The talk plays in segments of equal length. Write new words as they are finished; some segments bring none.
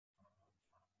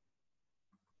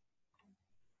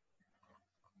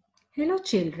Hello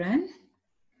children.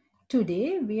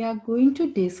 Today we are going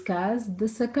to discuss the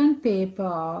second paper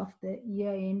of the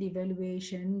year-end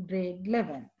evaluation grade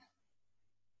 11.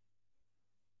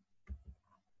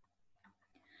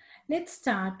 Let's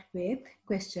start with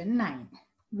question 9,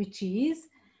 which is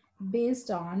based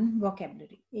on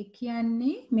vocabulary. ඒ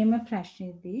කියන්නේ මෙම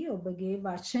ප්‍රශ්නයේදී ඔබගේ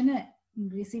වචන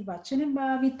ඉංග්‍රීසි වචන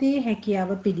භාවිතයේ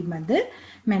හැකියාව පිළිබඳ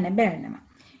මැන බැලනවා.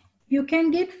 You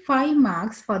can get 5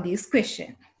 marks for this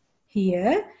question.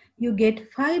 Here you get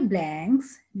 5 blanks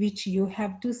which you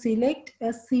have to select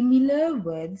a similar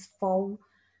words for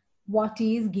what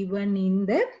is given in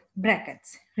the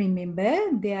brackets. Remember,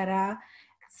 there are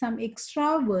some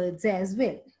extra words as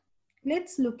well.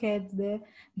 Let's look at the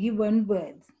given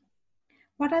words.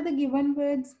 What are the given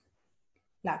words?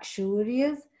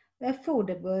 Luxurious,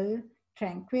 affordable,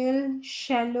 tranquil,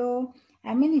 shallow,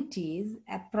 amenities,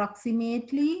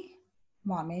 approximately,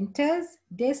 momentous,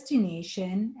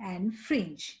 destination, and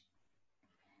fringe.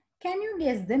 Can you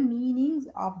guess the meanings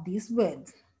of these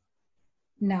words?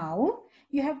 Now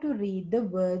you have to read the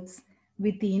words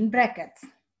within brackets.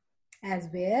 As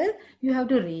well, you have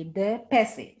to read the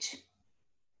passage.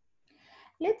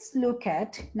 Let's look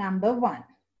at number 1.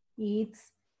 It's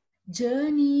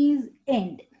journey's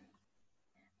end.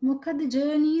 මොකද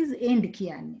journey's end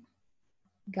කියන්නේ?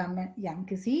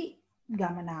 යම්කිසි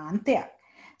ගමනාන්තයක්.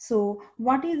 So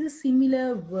what is the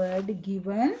similar word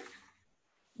given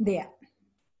there?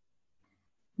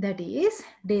 That is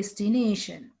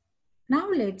destination. Now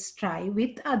let's try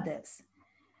with others.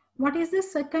 What is the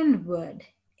second word?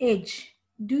 Edge.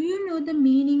 Do you know the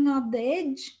meaning of the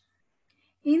edge?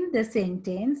 In the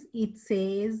sentence, it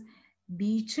says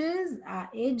beaches are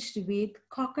edged with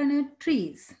coconut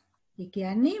trees. ඒ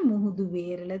කියන්නේ මුහුදු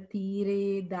වේරළ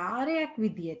තීරයේ දාරයක්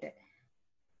විදියට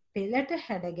පෙළට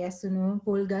හැඩගැසුණු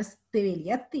පොල් ගස්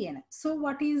තෙවැලියක් තියෙන. So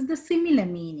what is the similar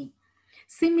meaning?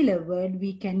 Similar word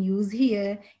we can use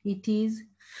here, it is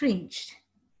fringed.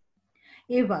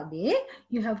 ඒ වගේ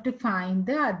you have to find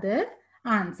the other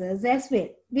answers as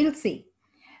well. We'll see.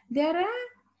 There are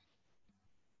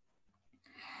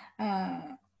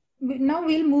now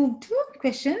we'll move to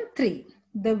question 3.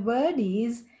 The word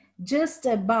is just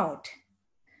about.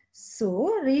 So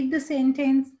read the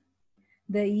sentence.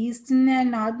 The eastern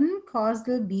and northern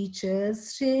coastal beaches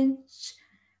stretch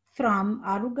from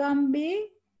Arugambe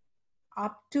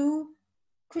up to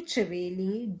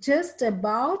Kucheveli, just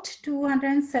about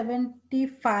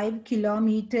 275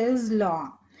 kilometers long.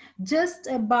 Just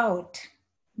about.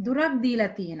 දුරක් දීලා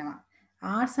තියෙනවා.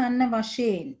 ආසන්න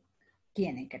වශයෙන්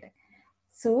කියන එකට.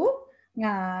 So,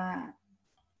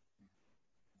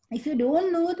 if you don't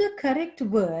know the correct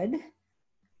word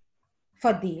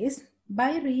for this,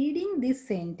 by reading this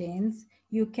sentence,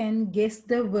 you can guess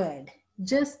the word.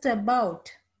 Just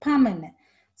about. Permanent.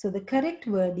 So the correct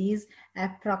word is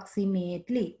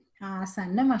approximately.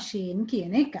 ආසන්න වශයෙන්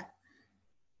කියන එක.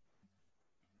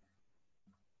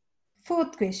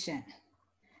 Fourth question.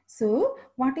 So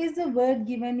what is the word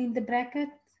given in the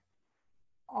bracket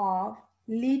of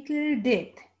little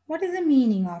depth? What is the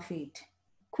meaning of it?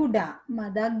 Kuda,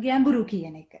 මදක් ගැඹුරු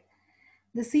කියන එක.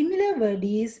 The similar word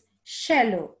is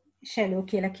shallow. Shallow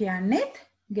කියලා කියන්නේත්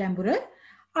ගැඹුර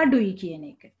අඩුයි කියන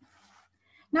එක.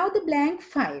 Now the blank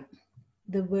 5.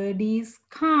 The word is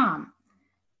calm.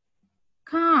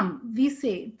 Calm, we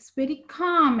say it's very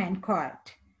calm and quiet.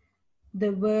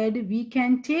 The word we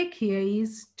can take here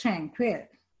is tranquil.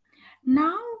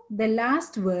 Now the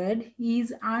last word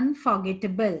is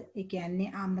unforgettable. ඒ කියන්නේ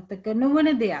අමතක නොවන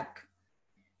දෙයක්.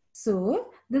 So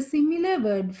the similar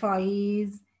word for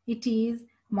it is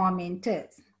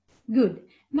momentous. Good.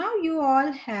 Now you all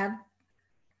have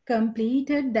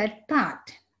completed that part.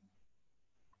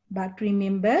 But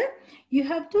remember, you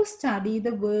have to study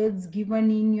the words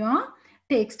given in your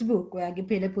textbook. ඔයාගේ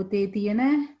පෙළ පොතේ තියෙන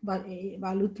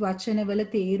වලුත් වචනවල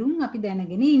තේරුම් අපි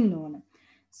දැනගෙන ඉන්න ඕන.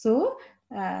 So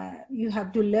you have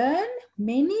to learn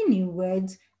many new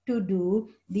words to do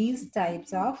these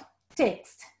types of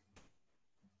text.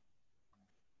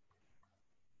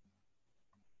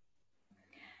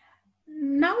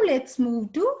 Now let's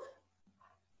move to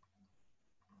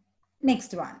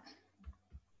next one.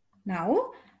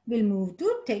 Now we'll move to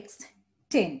text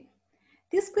 10.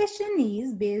 This question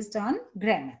is based on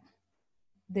grammar.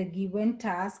 The given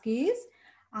task is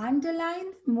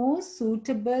underline the most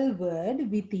suitable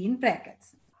word within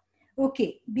brackets.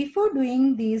 Okay, before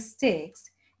doing this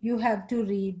text, you have to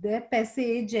read the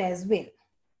passage as well.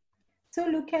 So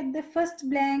look at the first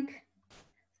blank.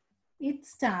 It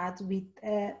starts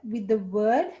with the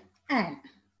word and.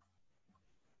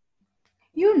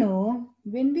 You know,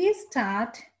 when we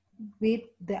start with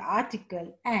the article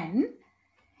and,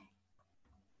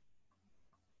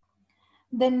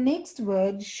 the next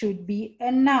word should be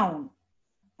a noun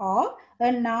or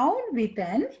a noun with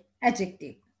an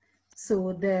adjective.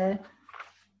 So the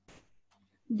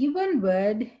given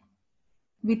word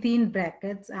within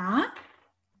brackets are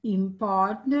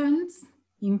importance,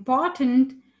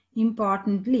 important,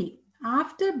 importantly.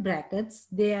 After brackets,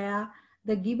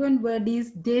 the given word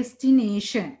is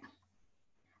destination.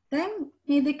 Then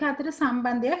මේ දෙක අතර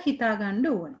සම්බන්ධයක් හිතා ගන්න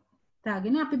ඕන.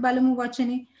 හිතාගෙන අපි බලමු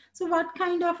වචනේ. So what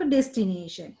kind of a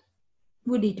destination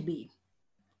would it be?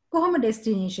 කොහොම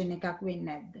destination එකක් වෙන්නේ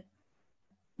නැද්ද?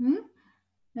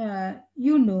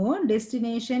 You know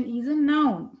destination is a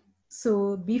noun.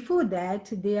 So before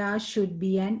that there should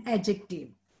be an adjective.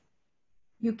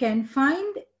 You can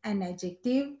find an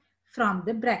adjective from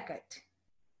the bracket.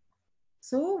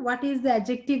 So what is the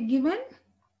adjective given?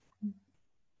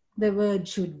 The word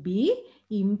should be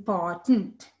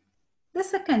important. The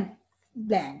second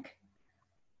blank.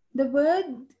 The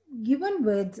given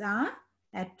words are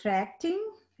attracting,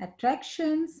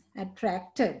 attractions,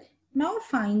 attracted. Now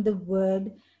find the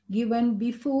word given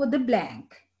before the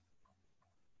blank.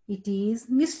 It is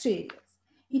mysterious.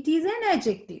 It is an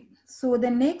adjective. So the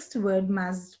next word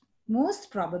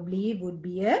most probably would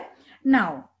be a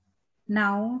noun.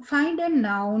 Now find a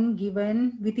noun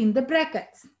given within the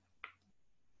brackets.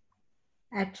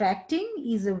 Attracting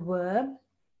is a verb.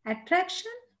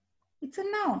 Attraction, it's a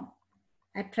noun.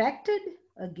 Attracted,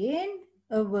 again,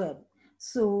 a verb.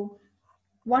 So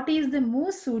what is the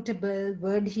most suitable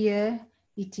word here?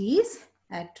 It is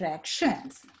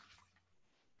attractions.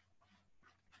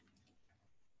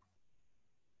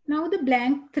 Now the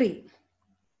blank 3.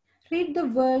 Read the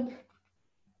word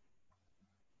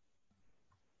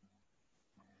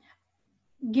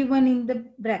given in the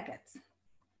brackets.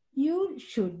 You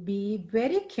should be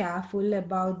very careful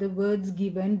about the words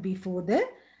given before the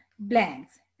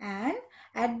blanks and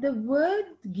at the word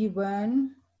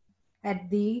given at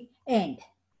the end.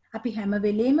 අපි හැම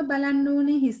වෙලේම බලන්න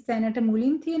ඕනේ හිස් තැනට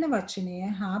මුලින් තියෙන වචනය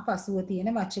හා පසුව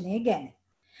තියෙන වචනය ගැන.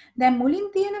 දැන් මුලින්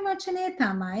තියෙන වචනය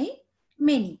තමයි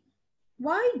many.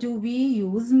 Why do we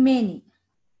use many?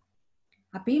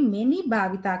 අපි many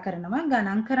භාවිතා කරනවා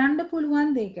ගණන් කරන්න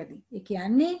පුළුවන් දෙයකදී. ඒ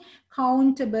කියන්නේ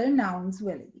countable nouns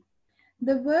වලදී.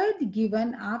 The word given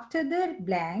after the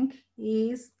blank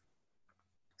is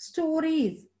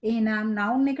stories. එහෙනම්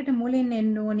noun එකට මුලින්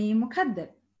එන්න ඕනේ මොකද්ද?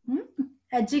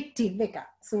 Adjective එක.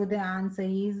 So the answer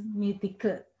is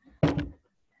mythical.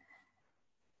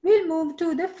 We'll move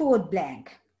to the fourth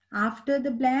blank. After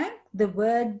the blank, the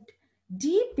word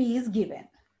deep is given.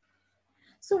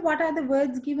 So what are the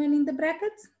words given in the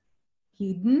brackets?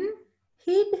 Hidden,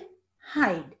 hid,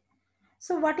 hide.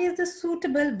 So what is the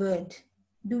suitable word?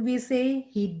 Do we say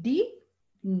hid deep?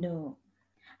 No.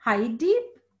 Hide deep?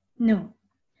 No.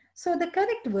 So the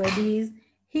correct word is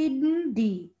hidden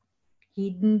deep.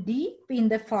 Hidden deep in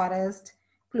the forest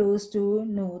close to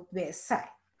northwest side,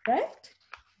 right?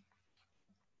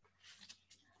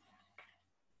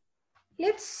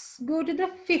 Let's go to the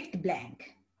fifth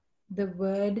blank. The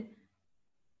word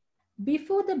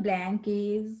before the blank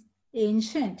is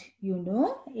ancient. You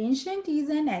know, ancient is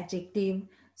an adjective.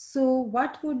 So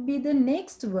what would be the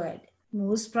next word?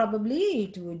 Most probably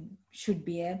it should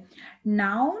be a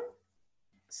noun.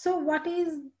 So what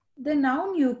is the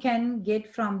noun you can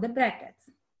get from the brackets?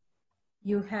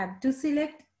 You have to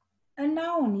select a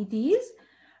noun. It is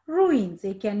ruins.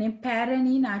 ඒ කියන්නේ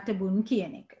පැරණි නටබුන්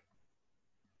කියන එක.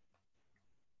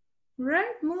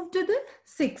 Right, move to the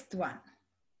sixth one.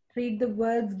 Read the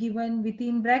words given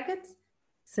within brackets.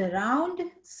 Surround,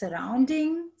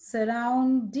 surrounding,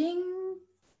 surrounding,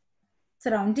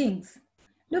 surroundings.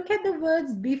 Look at the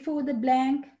words before the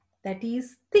blank. That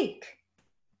is thick.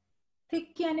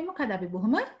 Thick කියන්නේ මොකද අපි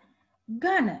බොහොම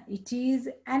ඝන. It is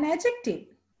an adjective.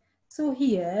 So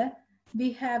here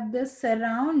we have the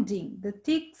surrounding, the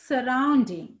thick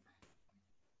surrounding.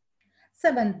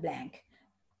 Seventh blank.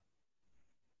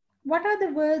 What are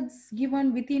the words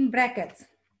given within brackets?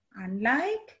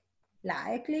 Unlike,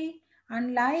 likely,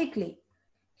 unlikely.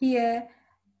 Here,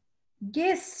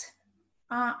 guests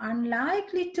are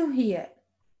unlikely to hear.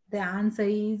 The answer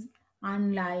is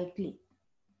unlikely.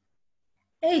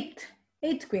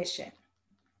 Eighth question.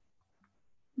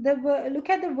 Look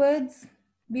at the words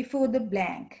before the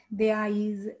blank. There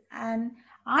is an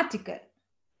article.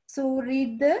 So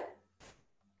read the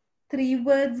 3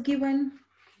 words given.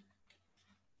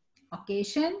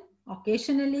 Occasion,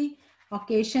 occasionally,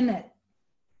 occasional.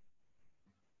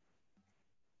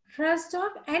 Rust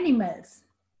of animals.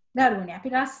 දරුවනේ අපි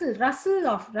rustle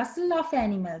of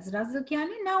animals. Rustle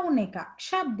කියන්නේ noun එකක්.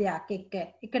 ශබ්දයක්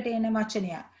එකට එන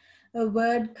වචනයක්. A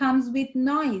word comes with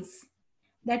noise.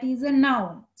 That is a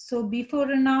noun. So before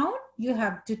a noun, you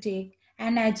have to take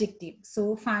an adjective.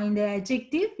 So find the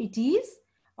adjective. It is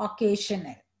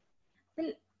occasional.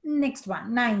 The next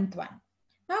one, ninth one.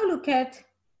 Now look at,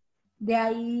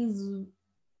 there is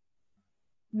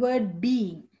word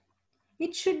being.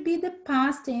 It should be the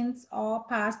past tense or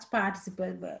past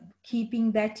participle verb.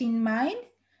 Keeping that in mind,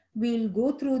 we'll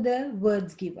go through the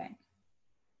words given.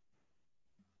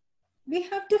 We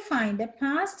have to find a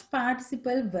past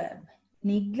participle verb.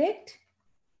 Neglect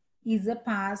is a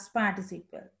past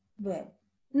participle verb.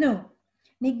 No.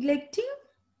 Neglecting?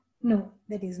 No,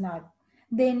 that is not.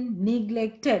 Then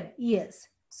neglected, yes.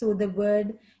 So the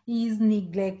word is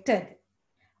neglected.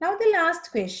 Now the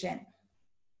last question.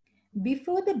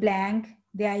 Before the blank,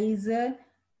 there is a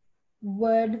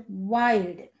word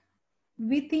wild.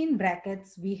 Within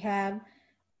brackets, we have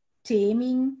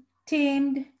taming,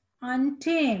 tamed,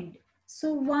 untamed.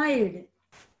 So wild.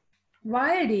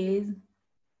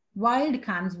 Wild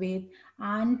comes with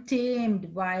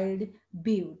untamed wild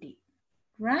beauty,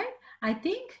 right? I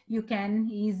think you can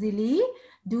easily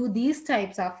do these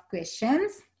types of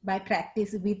questions by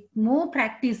practice. With more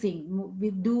practicing,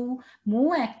 we do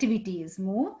more activities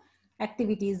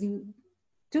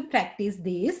to practice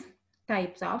these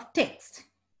types of text.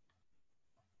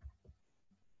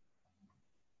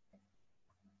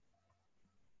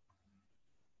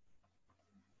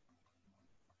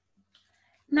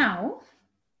 Now,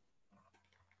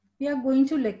 we are going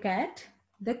to look at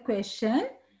the question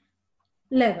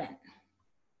 11.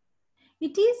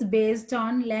 It is based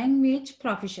on language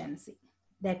proficiency.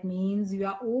 That means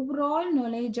your overall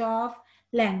knowledge of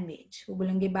language.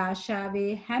 ඔගොල්ලන්ගේ භාෂාවේ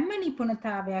හැම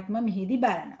නිපුණතාවයක්ම මෙහිදී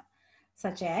බලනවා.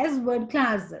 Such as word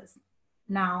classes,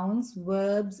 nouns,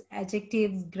 verbs,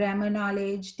 adjectives, grammar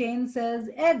knowledge, tenses,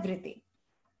 everything.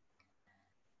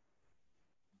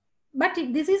 But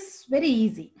this is very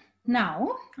easy.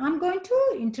 Now, I'm going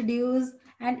to introduce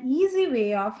an easy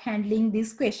way of handling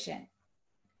this question.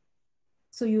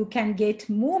 So you can get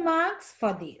more marks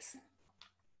for this.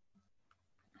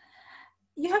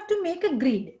 You have to make a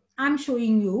grid. I'm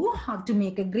showing you how to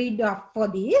make a grid for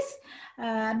this.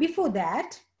 Before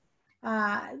that,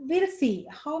 we'll see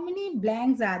how many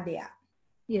blanks are there.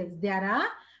 Yes, there are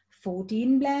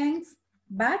 14 blanks,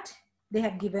 but they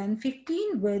have given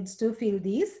 15 words to fill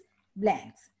these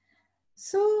blanks.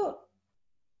 So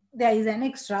there is an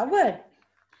extra word.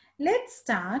 Let's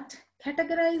start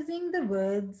categorizing the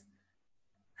words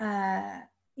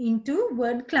into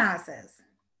word classes.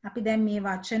 අපි දැන් මේ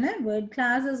වචන word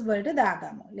classes වලට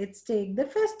දාගමු. Let's take the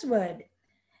first word,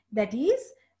 that is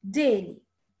daily.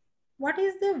 What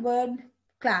is the word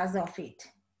class of it?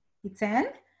 It's an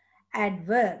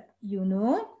adverb. You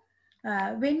know,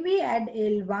 when we add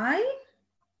ly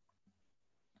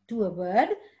to a word,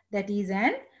 that is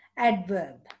an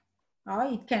adverb, or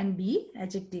it can be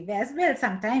adjective as well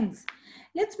sometimes.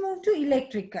 Let's move to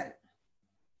electrical.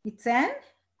 It's an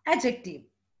adjective.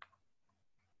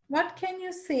 What can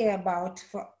you say about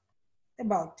for?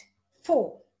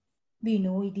 We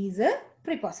know it is a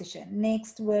preposition.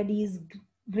 Next word is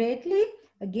greatly.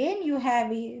 Again, you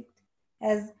have it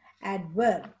as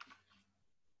adverb.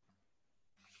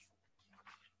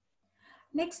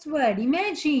 Next word,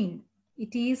 imagine.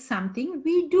 It is something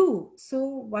we do.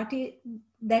 So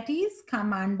that is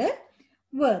come under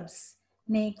verbs.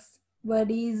 Next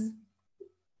word is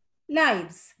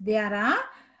lives. There are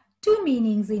two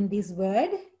meanings in this word.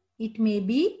 It may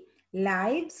be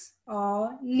lives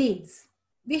or lives.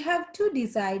 We have to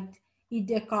decide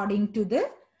it according to the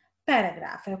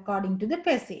paragraph, according to the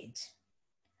passage.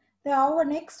 Our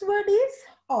next word is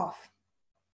off.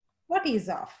 What is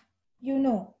off? You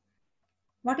know.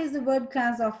 What is the word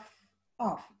class of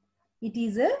off? It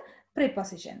is a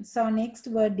preposition. So next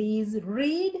word is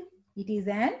read. It is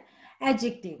an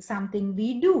adjective, something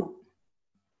we do.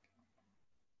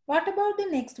 What about the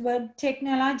next word,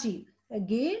 technology?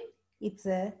 Again, it's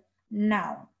a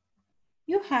noun.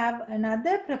 You have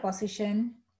another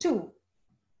preposition too.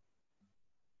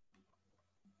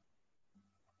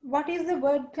 What is the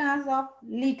word class of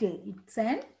little? It's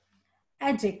an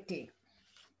adjective.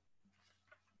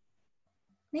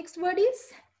 Next word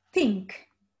is think.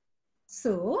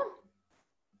 So,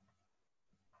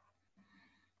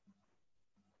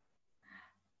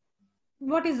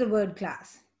 what is the word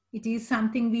class? It is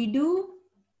something we do.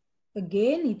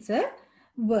 Again, it's a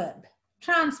verb.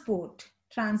 Transport.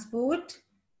 Transport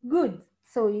goods.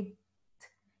 So it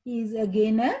is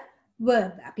again a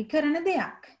verb. අපි කරන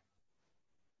දෙයක්.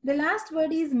 The last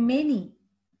word is many.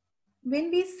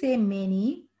 When we say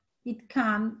many,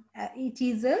 it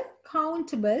is a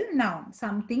countable noun,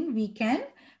 something we can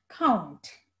count.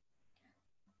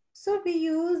 So we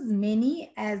use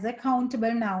many as a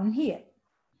countable noun here.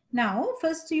 Now,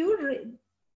 first you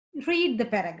read the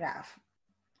paragraph.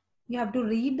 You have to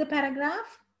read the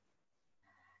paragraph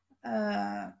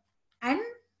and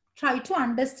try to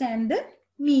understand the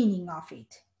meaning of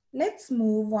it. Let's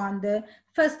move on the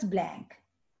first blank.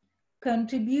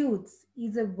 Contributes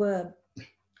is a verb.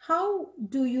 How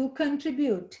do you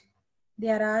contribute?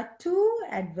 There are two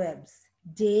adverbs,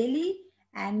 daily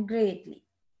and greatly.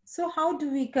 So how do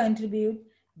we contribute?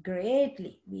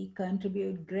 Greatly. We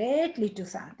contribute greatly to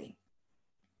something.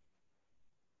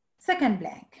 Second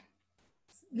blank.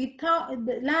 Without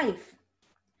the life.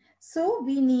 So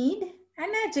we need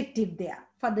an adjective there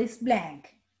for this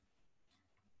blank.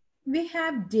 We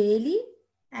have daily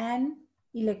and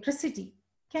electricity.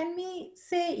 Can we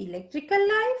say electrical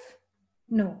life?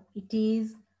 No, it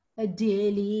is a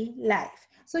daily life.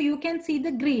 So you can see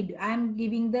the grid. I am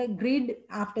giving the grid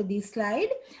after this slide.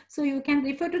 So you can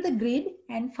refer to the grid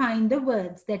and find the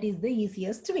words. That is the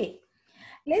easiest way.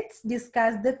 Let's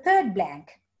discuss the third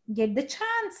blank. Get the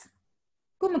chance.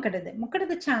 Kumakadada.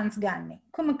 Mukadada chance ganne.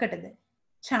 Kumakadada.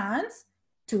 Chance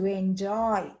to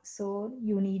enjoy. So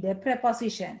you need a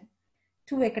preposition.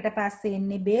 To එකට පස්සේ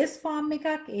එන්නේ base form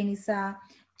එකක්. ඒ නිසා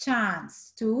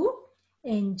chance to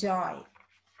enjoy.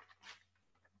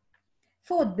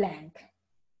 Fourth blank.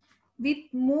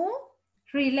 With more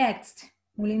relaxed.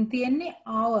 මුලින් තියෙන්නේ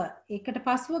our. ඒකට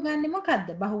පසුව ගන්නෙ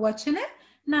මොකද්ද? බහුවචන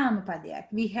නාමපදයක්.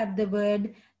 We have the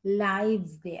word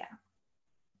lives there.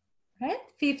 Right?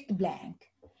 Fifth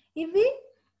blank.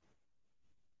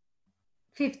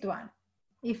 Fifth one.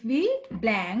 If we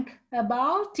blank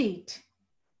about it,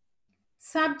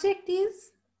 subject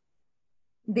is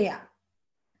there.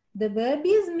 The verb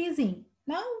is missing.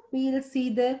 Now we'll see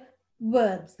the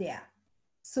verbs there.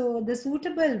 So the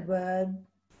suitable verb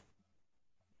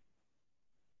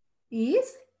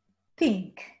is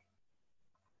think.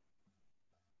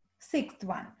 Sixth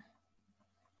one.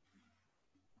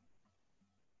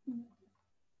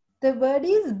 The word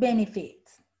is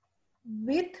benefits.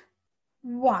 With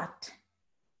what?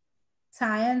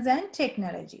 Science and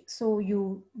technology. So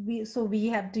we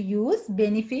have to use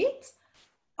benefits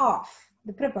of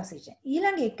the preposition.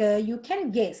 ඊළඟ you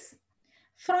can guess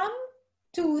from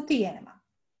to තියෙනවා.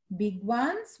 Big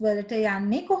ones වලට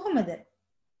යන්නේ කොහොමද?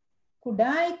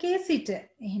 කුඩා එකේ සිට.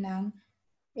 එහෙනම්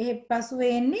ඒ පසුව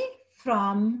එන්නේ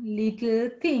from little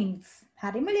things.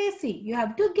 හරිම ලේසි. You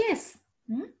have to guess.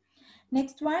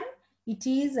 Next one, it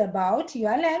is about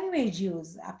your language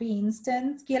use. අපි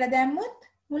instance කියලා දැම්මොත්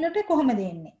මුලට කොහොමද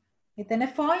එන්නේ? එතන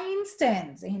for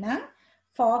instance. එහෙනම්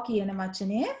for කියන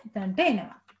වචනය එතනට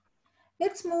එනවා.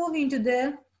 Let's move into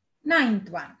the ninth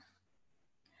one.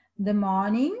 The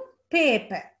morning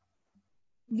paper.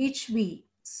 Which we.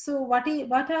 So what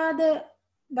are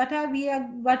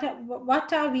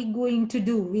we going to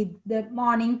do with the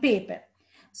morning paper?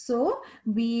 So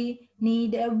we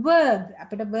need a verb.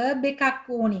 අපිට verb එකක්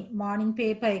ඕනේ. Morning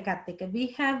paper එකත් එක්ක. We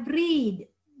have read.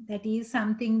 That is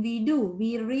something we do.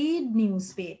 We read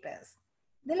newspapers.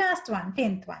 The last one,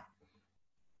 10th one.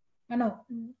 No,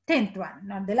 10th one,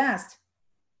 not the last.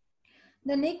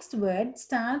 The next word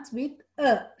starts with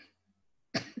a.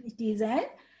 It is an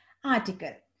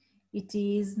article.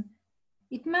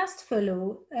 It must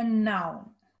follow a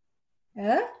noun,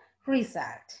 a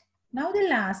result. Now the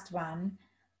last one,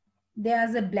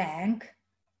 there's a blank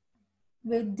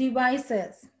with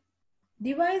devices.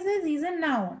 Devices is a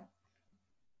noun.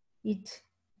 It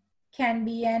can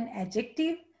be an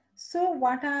adjective. So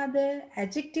what are the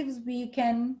adjectives we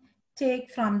can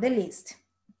take from the list?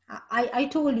 I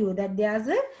told you that there's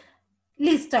a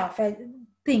list of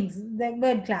things, the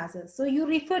word classes. So you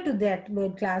refer to that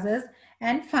word classes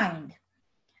and find.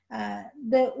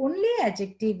 The only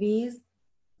adjective is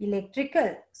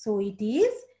electrical. So it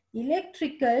is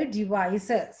electrical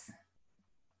devices.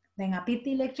 Then අපිත්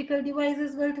electrical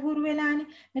devices වලට හුරු වෙලානේ.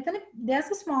 මෙතන there's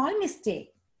a small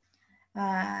mistake.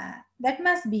 That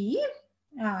must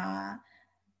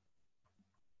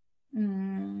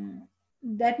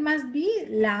be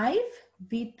life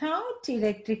without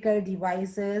electrical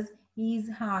devices is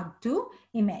hard to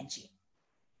imagine.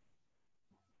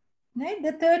 Right?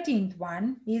 The 13th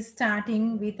one is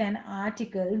starting with an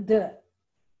article, the.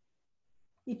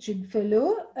 It should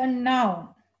follow a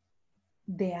noun.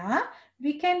 There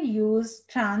we can use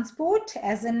transport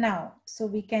as a noun. So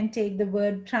we can take the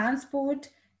word transport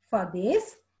for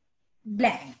this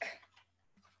blank.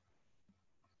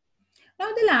 Now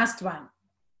the last one.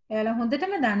 එයාලා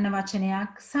හොඳටම දන්න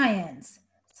වචනයක් science.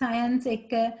 Science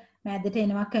එක මැදට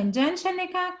එනවා conjunction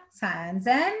එකක්. Science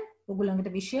and ඔගොල්ලන්ට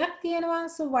විෂයක් තියෙනවා.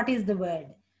 So what is the word?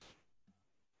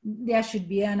 There should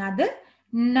be another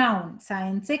noun.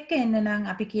 Science එක එන්න නම්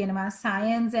අපි කියනවා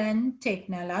science and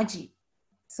technology.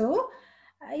 So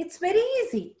it's very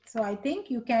easy. So I think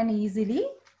you can easily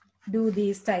do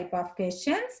these type of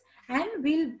questions, and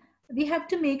we have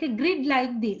to make a grid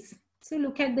like this. So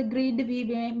look at the grid we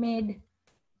made.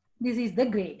 This is the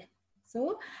grid.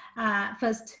 So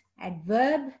first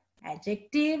adverb,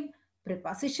 adjective,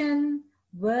 preposition,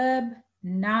 verb,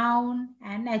 noun,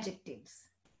 and adjectives.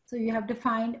 So you have to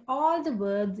find all the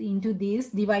words into these,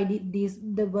 divide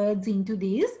the words into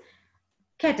these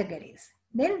categories.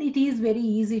 Then it is very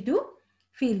easy to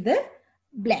fill the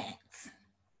blanks.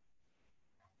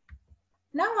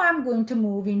 Now I'm going to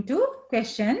move into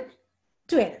question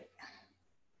 12.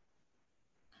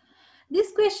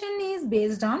 This question is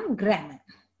based on grammar.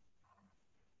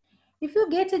 If you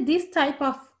get this type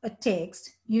of a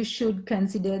text, you should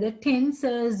consider the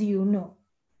tenses you know.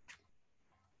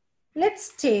 Let's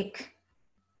take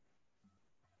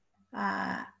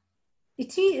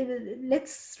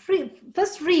let's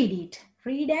first read it.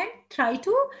 Read and try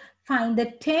to find the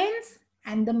tense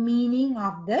and the meaning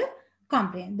of the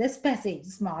comprehension. This passage,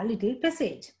 small little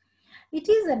passage. It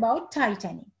is about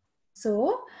Titanic.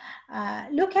 So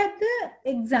look at the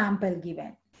example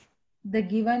given. The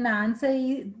given answer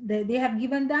is, they have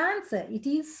given the answer. It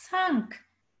is sunk.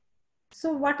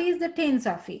 So what is the tense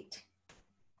of it?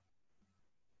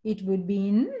 It would be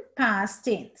in past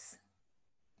tense.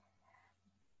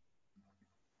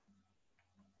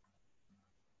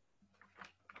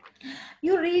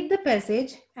 You read the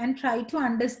passage and try to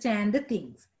understand the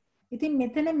things.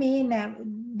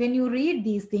 When you read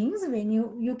these things, when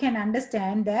you can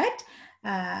understand that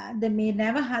the may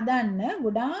never hadanna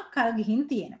ගොඩාක් කල් ගිහින්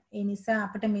තියෙනවා. ඒ නිසා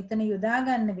අපිට මෙතන යොදා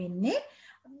ගන්න වෙන්නේ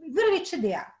ඉවර වෙච්ච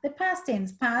දෙයක්. The past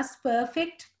tense, past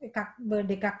perfect word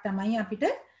එකක් තමයි අපිට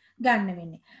ගන්න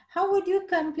වෙන්නේ. How would you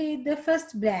complete the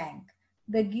first blank?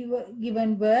 The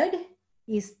given word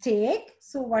is take.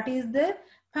 So what is the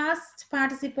past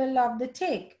participle of the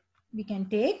take? We can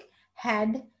take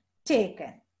had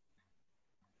taken.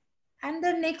 And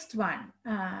the next one,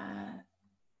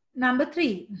 number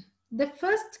 3, the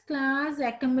first class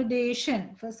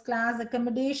accommodation,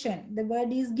 the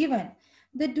word is given.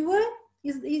 The doer,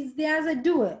 is there a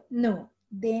doer? No,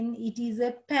 then it is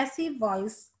a passive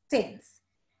voice tense.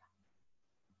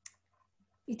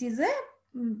 It is a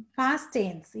past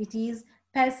tense. It is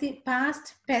passive,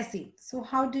 past passive. So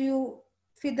how do you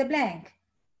fill the blank?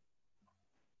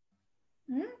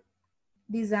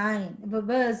 Design,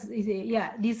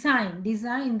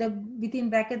 design, the within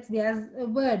brackets there's a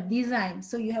word design,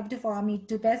 so you have to form it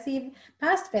to passive,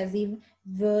 past passive,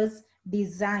 was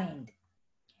designed.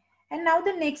 And now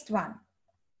the next one,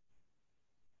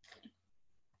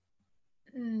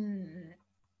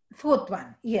 4th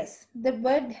one. Yes, the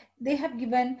word they have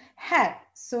given had,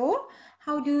 so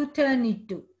how do you turn it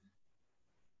to?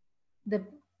 The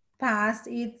past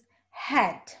is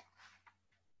had,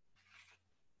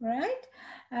 right?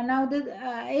 And now the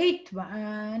 8th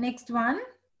one, next one,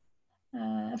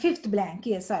 5th blank.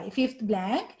 Yes, sorry, 5th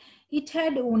blank. It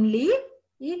had only.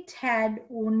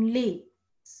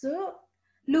 So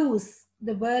lose.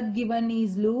 The word given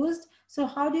is loosed. So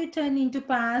how do you turn into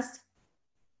past?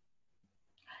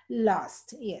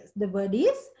 Lost. Yes, the word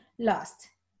is lost.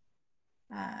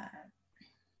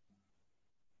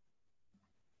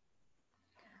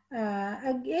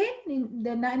 Again, in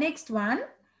the next one.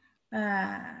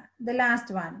 The last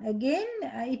one again,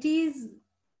 it is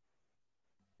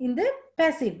in the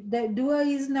passive. The doer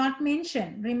is not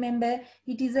mentioned. Remember,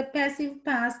 it is a passive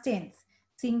past tense,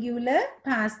 singular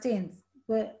past tense.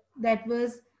 That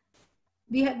was,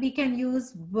 we can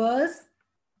use was.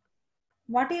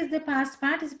 What is the past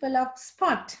participle of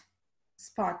spot?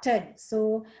 Spotted.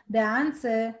 So the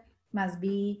answer must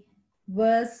be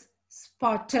was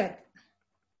spotted.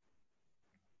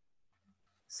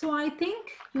 So I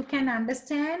think you can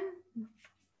understand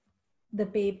the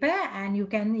paper and you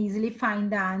can easily find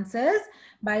the answers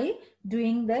by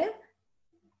doing the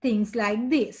things like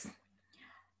this.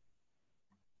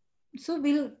 So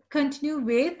we'll continue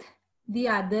with the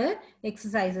other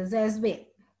exercises as well.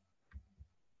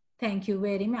 Thank you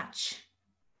very much.